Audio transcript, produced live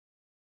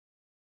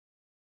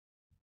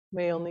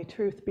May only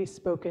truth be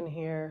spoken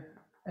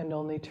here, and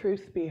only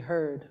truth be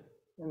heard,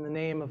 in the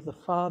name of the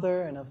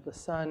Father, and of the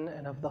Son,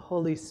 and of the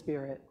Holy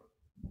Spirit.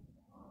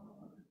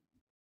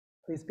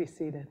 Please be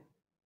seated.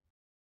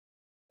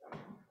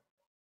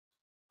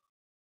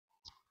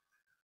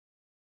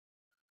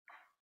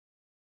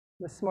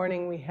 This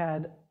morning we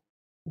had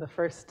the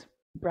first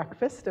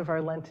breakfast of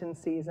our Lenten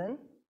season.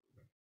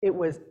 It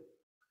was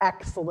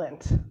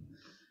excellent.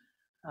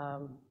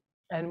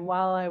 And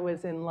while I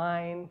was in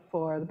line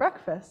for the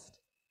breakfast,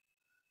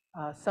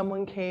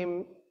 someone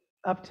came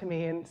up to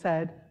me and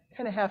said,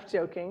 kind of half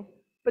joking,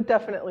 but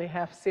definitely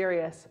half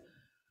serious,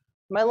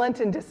 "My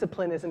Lenten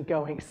discipline isn't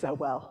going so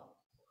well."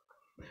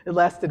 It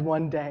lasted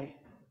one day.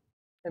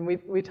 And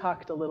we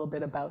talked a little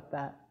bit about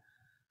that.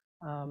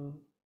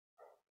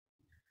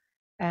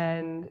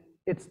 And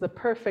it's the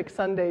perfect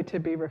Sunday to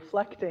be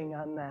reflecting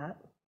on that.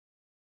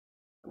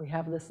 We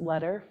have this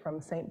letter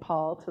from St.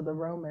 Paul to the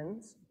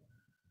Romans.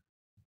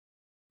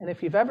 And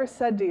if you've ever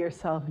said to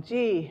yourself,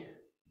 gee,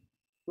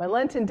 my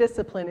Lenten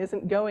discipline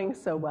isn't going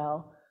so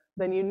well,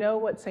 then you know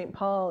what St.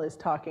 Paul is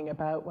talking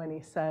about when he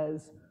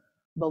says,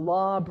 the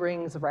law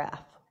brings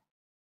wrath.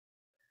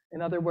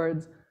 In other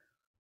words,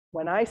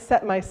 when I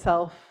set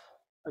myself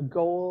a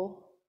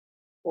goal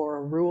or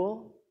a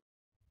rule,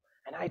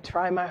 and I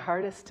try my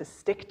hardest to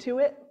stick to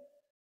it,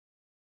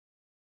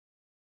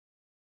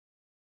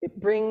 it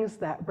brings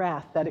that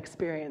wrath, that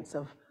experience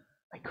of,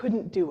 I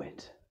couldn't do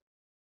it.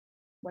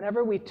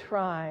 Whenever we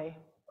try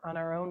on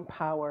our own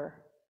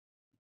power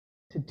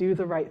to do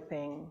the right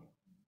thing,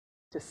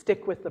 to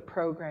stick with the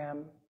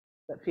program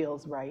that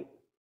feels right,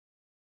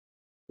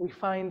 we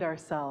find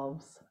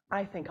ourselves,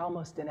 I think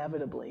almost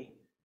inevitably,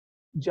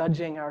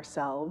 judging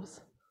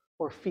ourselves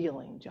or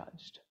feeling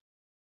judged.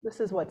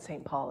 This is what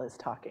St. Paul is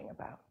talking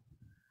about.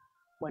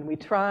 When we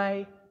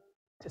try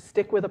to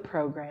stick with a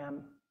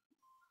program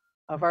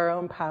of our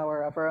own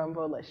power, of our own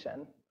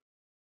volition,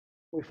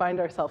 we find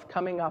ourselves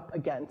coming up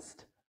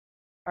against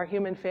our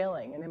human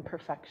failing and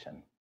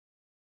imperfection.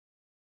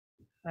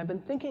 I've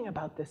been thinking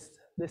about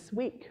this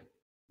week.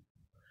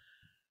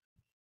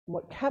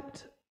 What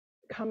kept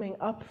coming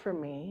up for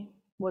me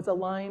was a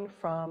line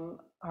from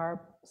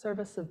our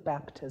service of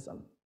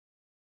baptism.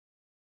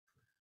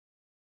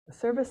 The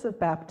service of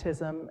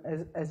baptism,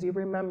 as you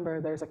remember,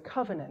 there's a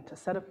covenant, a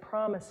set of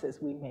promises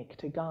we make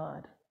to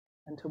God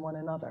and to one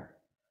another.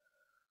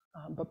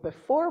 But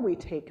before we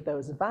take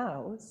those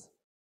vows,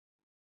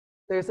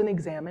 there's an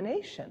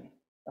examination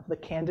of the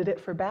candidate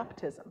for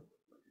baptism.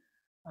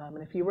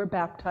 And if you were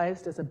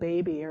baptized as a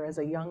baby or as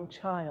a young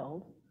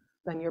child,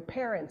 then your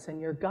parents and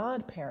your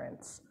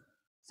godparents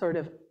sort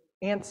of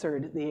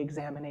answered the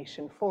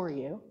examination for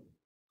you.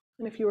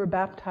 And if you were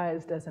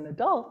baptized as an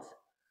adult,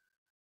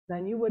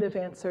 then you would have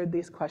answered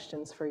these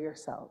questions for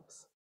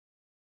yourselves.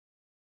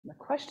 And the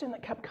question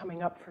that kept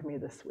coming up for me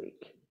this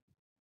week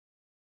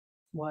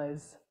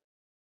was,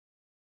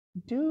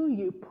 do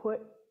you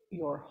put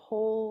your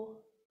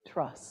whole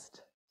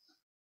trust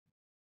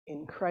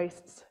in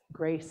Christ's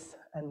grace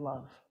and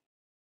love?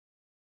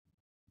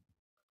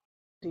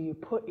 Do you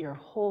put your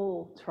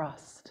whole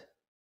trust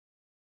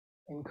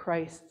in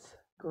Christ's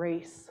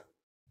grace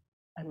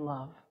and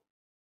love?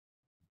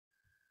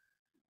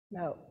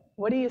 Now,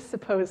 what do you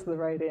suppose the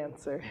right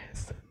answer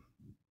is?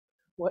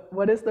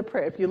 What is the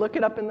prayer? If you look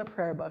it up in the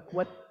prayer book,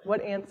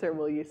 what answer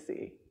will you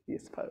see, do you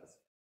suppose?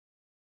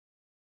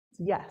 It's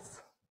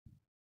yes.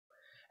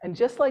 And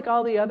just like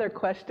all the other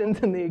questions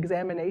in the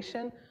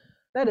examination,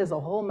 that is a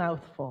whole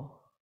mouthful.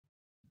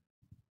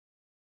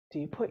 Do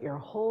you put your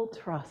whole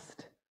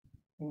trust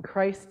in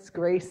Christ's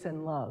grace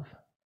and love?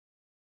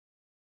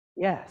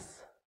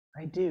 Yes,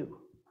 I do.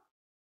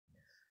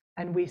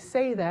 And we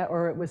say that,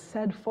 or it was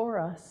said for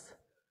us,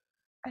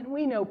 and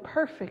we know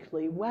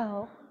perfectly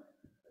well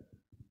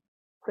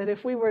that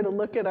if we were to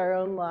look at our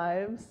own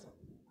lives,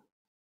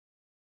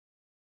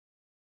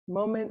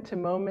 moment to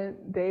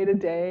moment, day to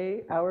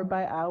day, hour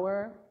by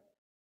hour,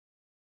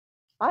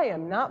 I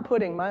am not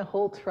putting my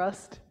whole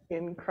trust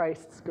in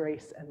Christ's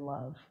grace and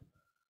love.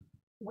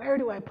 Where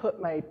do I put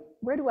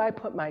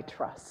my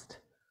trust?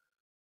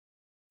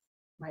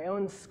 My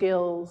own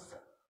skills,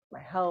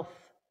 my health,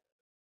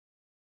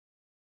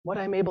 what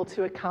I'm able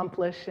to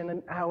accomplish in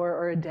an hour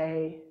or a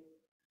day.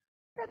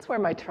 That's where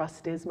my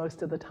trust is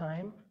most of the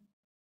time.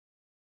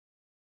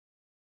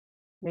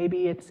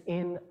 Maybe it's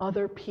in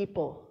other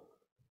people,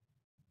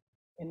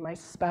 in my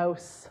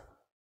spouse,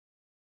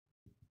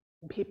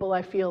 in people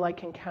I feel I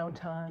can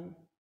count on.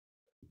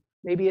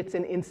 Maybe it's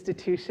in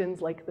institutions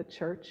like the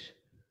church.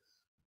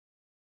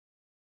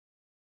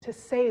 To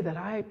say that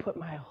I put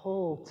my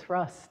whole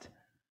trust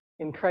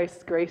in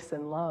Christ's grace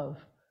and love,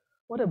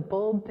 what a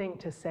bold thing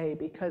to say,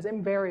 because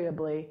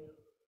invariably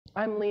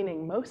I'm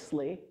leaning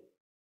mostly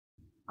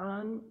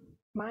on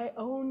my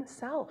own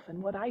self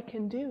and what I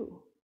can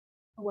do,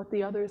 or what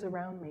the others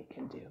around me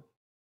can do.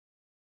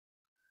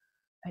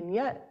 And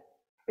yet,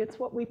 it's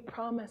what we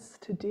promise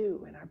to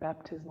do in our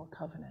baptismal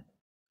covenant,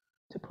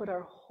 to put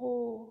our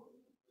whole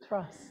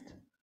trust,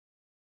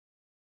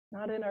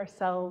 not in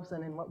ourselves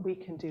and in what we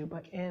can do,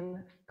 but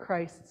in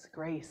Christ's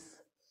grace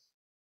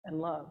and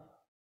love.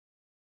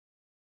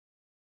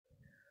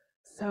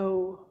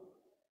 So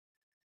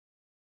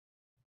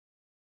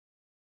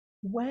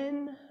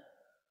when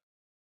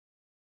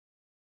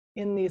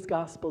in these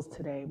Gospels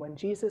today, when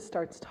Jesus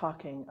starts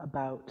talking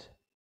about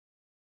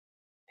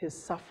his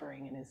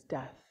suffering and his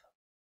death,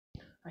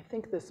 I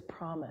think this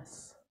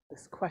promise,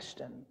 this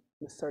question,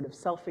 this sort of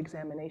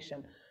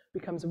self-examination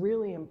becomes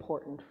really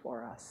important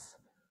for us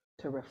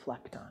to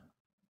reflect on.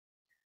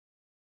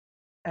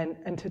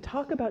 And to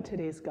talk about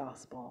today's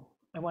gospel,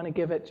 I want to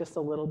give it just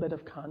a little bit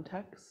of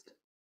context.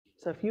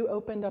 So if you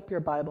opened up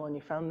your Bible and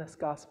you found this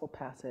gospel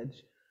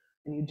passage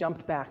and you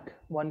jumped back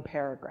one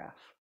paragraph,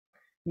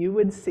 you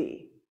would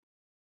see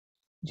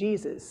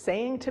Jesus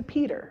saying to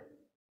Peter,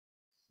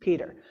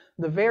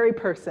 the very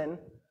person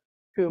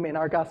whom in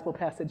our gospel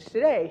passage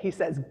today, he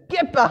says,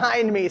 "Get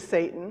behind me,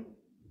 Satan."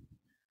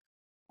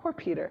 Poor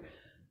Peter.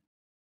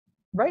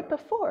 Right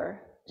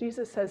before,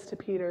 Jesus says to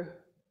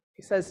Peter,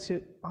 he says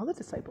to all the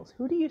disciples,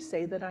 "Who do you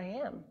say that I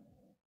am?"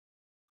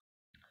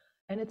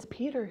 And it's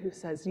Peter who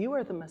says, "You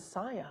are the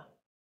Messiah.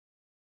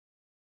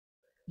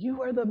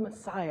 You are the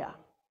Messiah.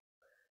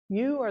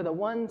 You are the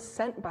one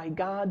sent by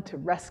God to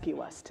rescue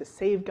us, to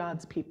save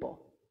God's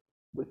people.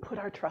 We put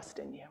our trust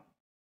in you."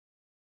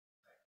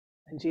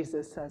 And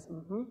Jesus says,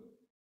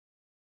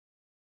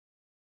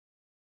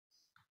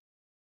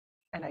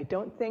 And I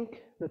don't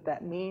think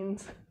that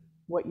means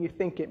what you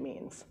think it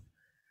means.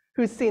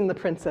 Who's seen The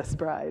Princess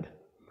Bride?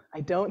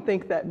 I don't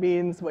think that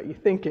means what you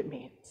think it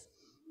means.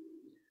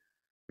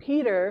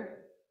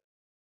 Peter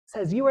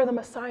says, "You are the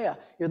Messiah.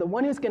 You're the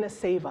one who's going to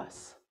save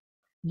us.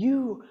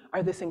 You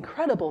are this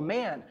incredible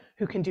man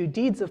who can do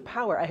deeds of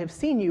power. I have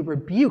seen you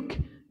rebuke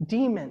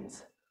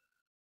demons.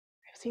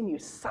 I've seen you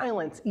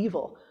silence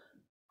evil.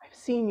 I've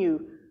seen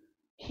you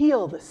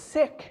heal the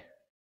sick.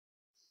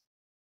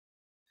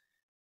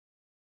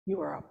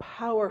 You are a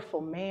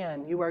powerful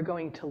man. You are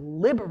going to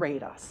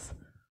liberate us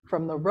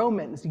from the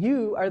Romans.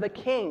 You are the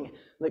king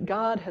that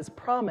God has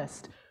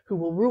promised who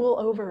will rule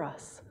over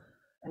us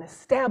and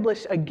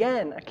establish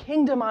again a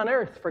kingdom on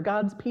earth for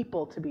God's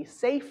people to be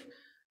safe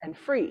and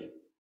free."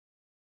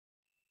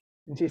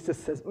 And Jesus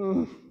says,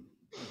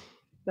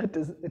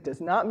 it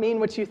does not mean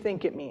what you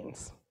think it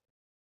means.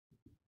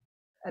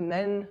 And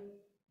then,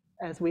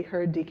 as we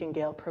heard Deacon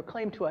Gale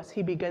proclaim to us,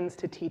 he begins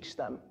to teach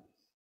them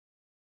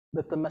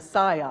that the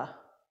Messiah,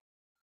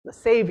 the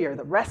Savior,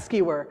 the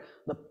Rescuer,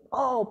 the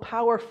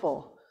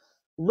all-powerful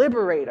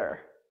Liberator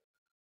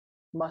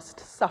must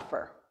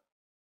suffer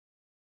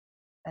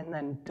and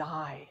then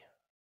die.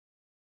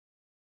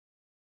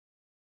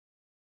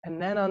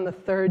 And then on the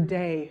third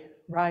day,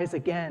 rise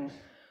again.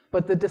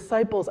 But the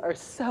disciples are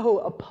so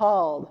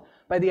appalled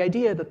by the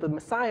idea that the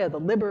Messiah, the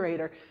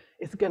Liberator,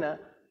 is going to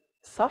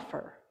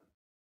suffer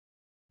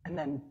and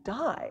then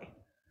die.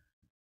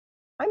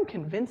 I'm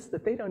convinced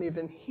that they don't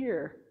even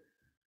hear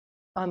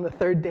on the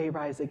third day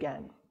rise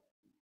again.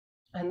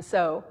 And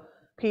so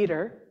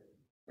Peter,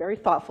 very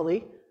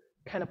thoughtfully,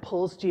 kind of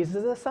pulls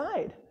Jesus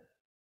aside.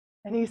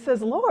 And he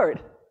says, "Lord,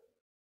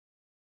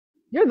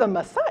 you're the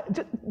Messiah.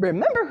 Just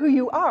remember who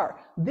you are.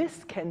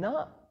 This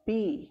cannot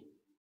be."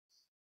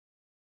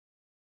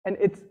 And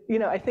it's,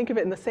 I think of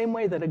it in the same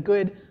way that a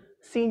good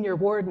senior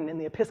warden in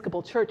the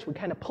Episcopal Church would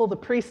kind of pull the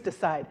priest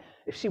aside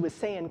if she was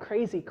saying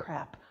crazy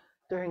crap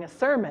during a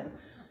sermon.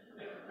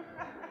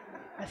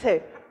 I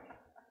say,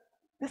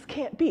 "This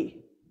can't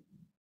be.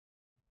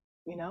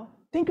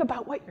 Think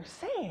about what you're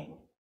saying."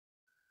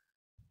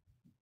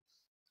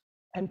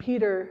 And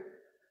Peter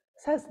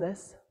says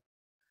this.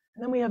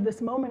 And then we have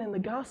this moment in the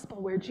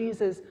gospel where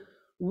Jesus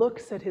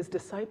looks at his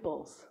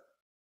disciples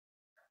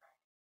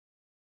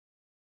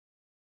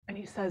and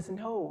he says,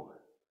 "No,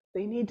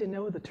 they need to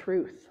know the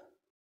truth.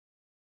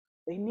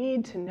 They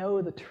need to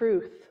know the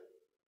truth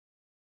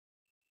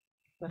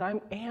that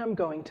I am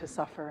going to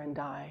suffer and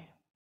die.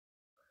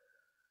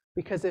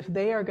 Because if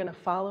they are going to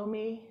follow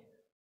me,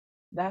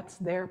 that's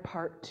their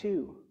part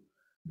too.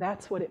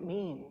 That's what it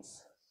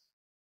means.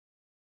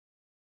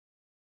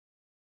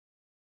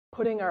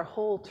 Putting our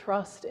whole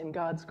trust in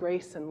God's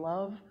grace and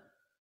love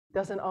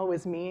doesn't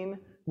always mean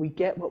we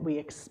get what we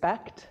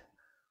expect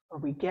or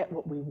we get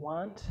what we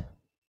want.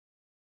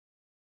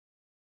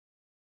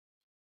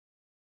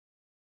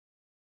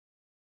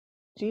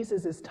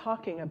 Jesus is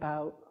talking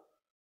about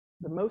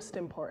the most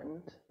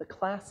important, the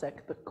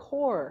classic, the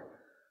core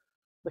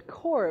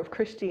of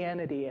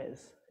Christianity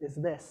is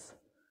this.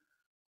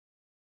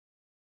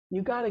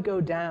 You got to go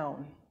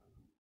down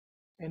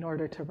in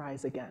order to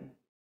rise again.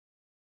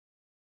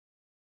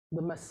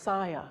 The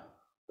Messiah,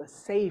 the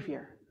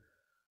Savior,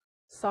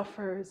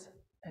 suffers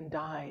and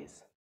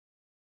dies,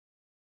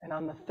 and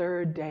on the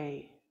third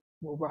day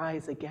will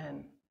rise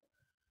again.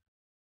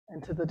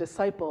 And to the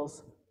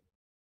disciples,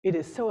 it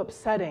is so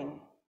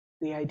upsetting,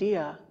 the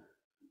idea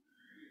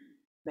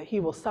that he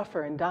will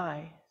suffer and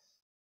die,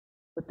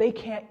 but they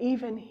can't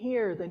even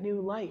hear the new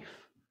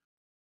life.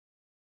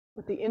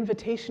 But the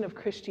invitation of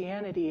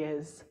Christianity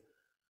is,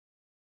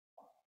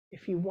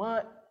 if you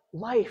want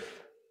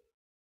life,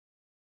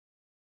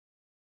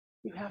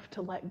 you have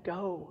to let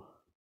go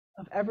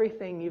of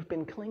everything you've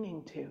been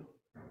clinging to.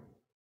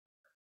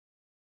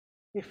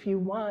 If you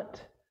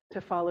want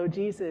to follow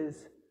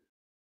Jesus,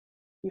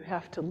 you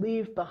have to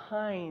leave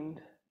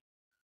behind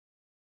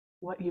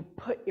what you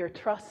put your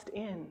trust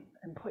in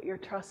and put your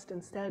trust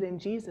instead in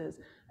Jesus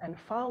and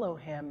follow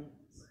him,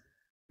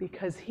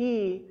 because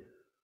he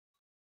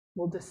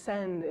will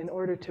descend in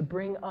order to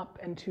bring up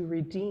and to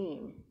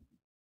redeem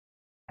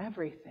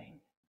everything.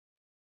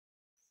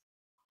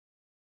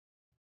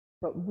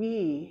 But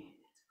we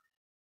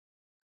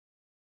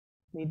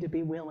need to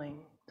be willing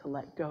to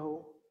let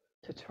go,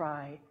 to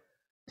try,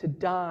 to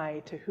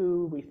die to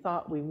who we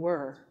thought we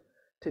were,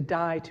 to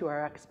die to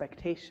our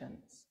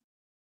expectations.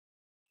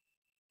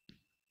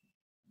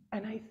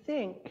 And I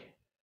think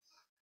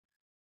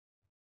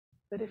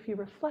that if you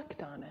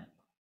reflect on it,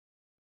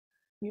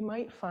 you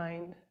might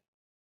find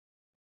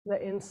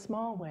that in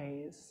small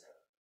ways,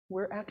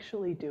 we're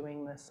actually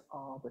doing this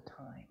all the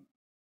time.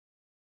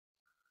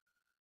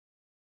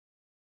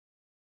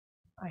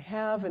 I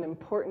have an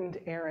important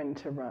errand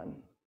to run.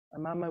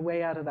 I'm on my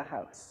way out of the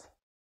house,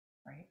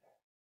 right?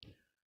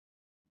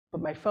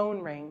 But my phone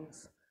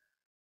rings,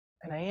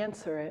 and I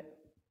answer it,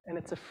 and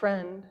it's a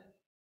friend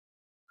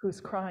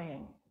who's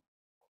crying.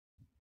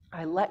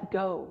 I let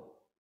go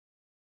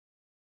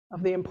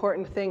of the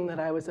important thing that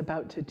I was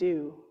about to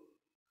do,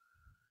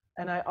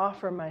 and I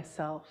offer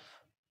myself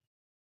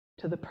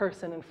to the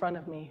person in front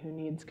of me who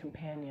needs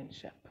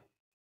companionship.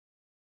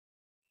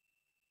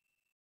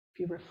 If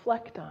you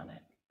reflect on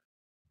it,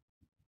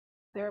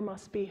 there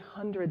must be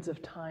hundreds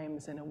of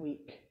times in a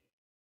week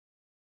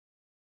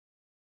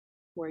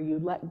where you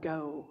let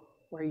go,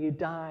 where you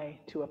die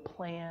to a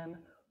plan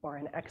or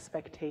an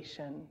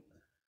expectation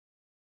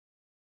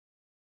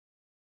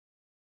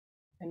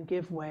and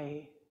give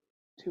way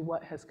to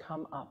what has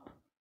come up,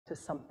 to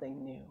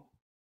something new.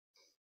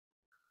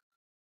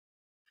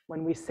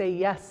 When we say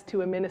yes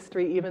to a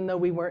ministry, even though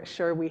we weren't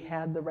sure we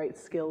had the right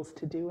skills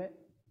to do it.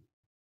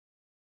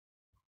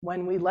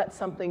 When we let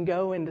something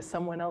go into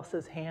someone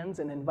else's hands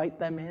and invite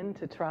them in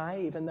to try,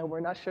 even though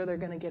we're not sure they're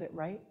going to get it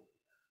right.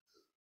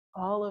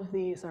 All of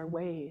these are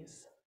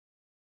ways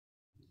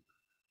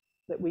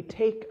that we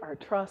take our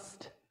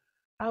trust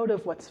out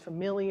of what's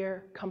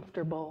familiar,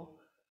 comfortable,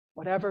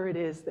 whatever it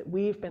is that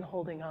we've been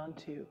holding on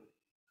to,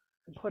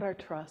 and put our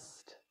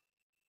trust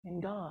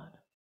in God,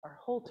 our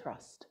whole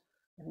trust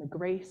in the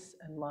grace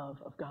and love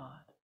of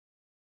God.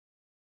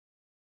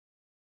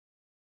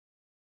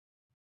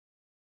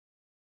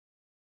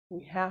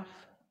 We have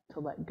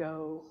to let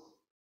go.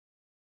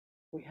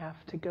 We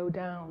have to go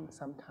down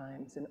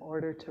sometimes in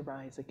order to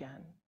rise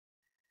again.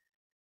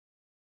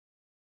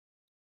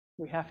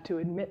 We have to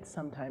admit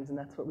sometimes, and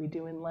that's what we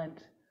do in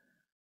Lent,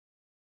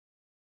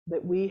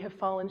 that we have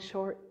fallen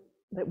short,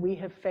 that we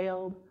have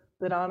failed,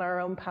 that on our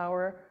own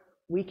power,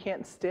 we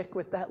can't stick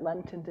with that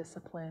Lenten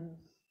discipline.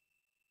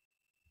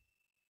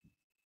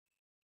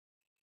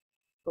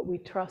 But we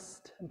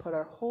trust and put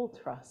our whole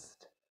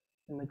trust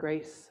in the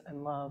grace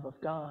and love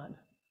of God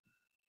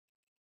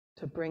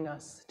to bring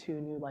us to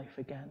new life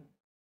again.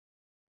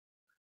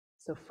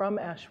 So from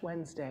Ash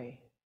Wednesday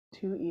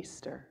to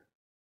Easter,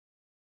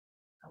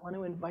 I want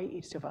to invite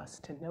each of us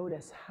to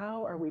notice,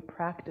 how are we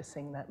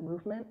practicing that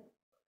movement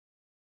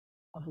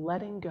of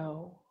letting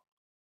go,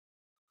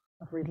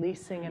 of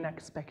releasing an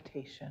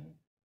expectation,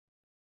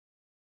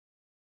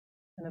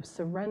 and of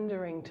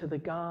surrendering to the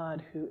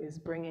God who is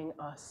bringing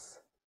us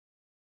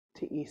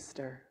to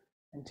Easter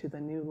and to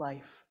the new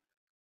life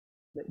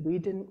that we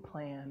didn't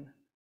plan,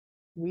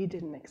 we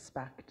didn't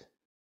expect,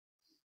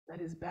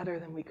 that is better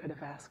than we could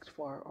have asked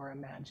for or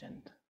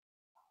imagined.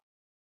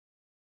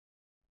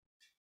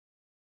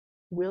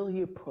 Will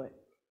you put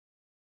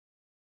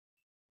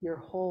your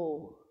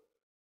whole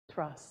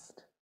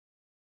trust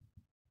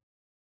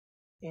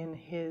in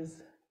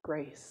his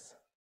grace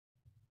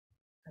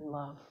and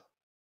love?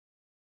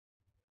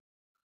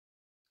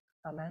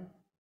 Amen.